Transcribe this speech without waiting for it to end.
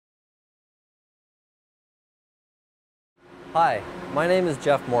Hi, my name is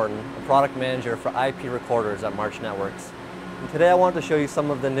Jeff Morton, a product manager for IP recorders at March Networks. And today I want to show you some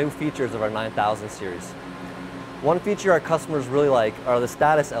of the new features of our 9000 series. One feature our customers really like are the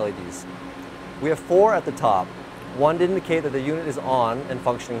status LEDs. We have 4 at the top. One to indicate that the unit is on and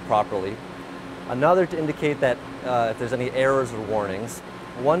functioning properly. Another to indicate that if there's any errors or warnings.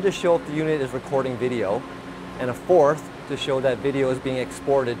 One to show if the unit is recording video. And a 4th to show that video is being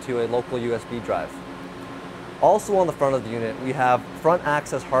exported to a local USB drive. Also on the front of the unit, we have front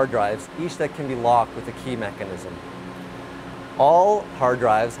access hard drives, each that can be locked with a key mechanism. All hard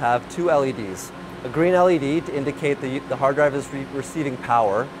drives have 2 LEDs, a green LED to indicate the hard drive is receiving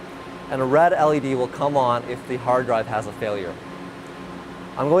power, and a red LED will come on if the hard drive has a failure.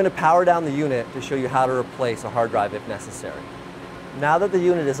 I'm going to power down the unit to show you how to replace a hard drive if necessary. Now that the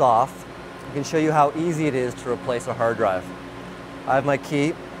unit is off, I can show you how easy it is to replace a hard drive. I have my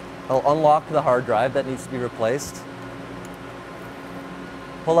key. I'll unlock the hard drive that needs to be replaced,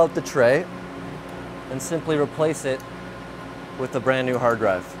 pull out the tray, and simply replace it with a brand new hard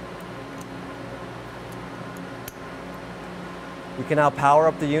drive. We can now power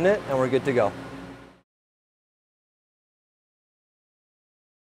up the unit and we're good to go.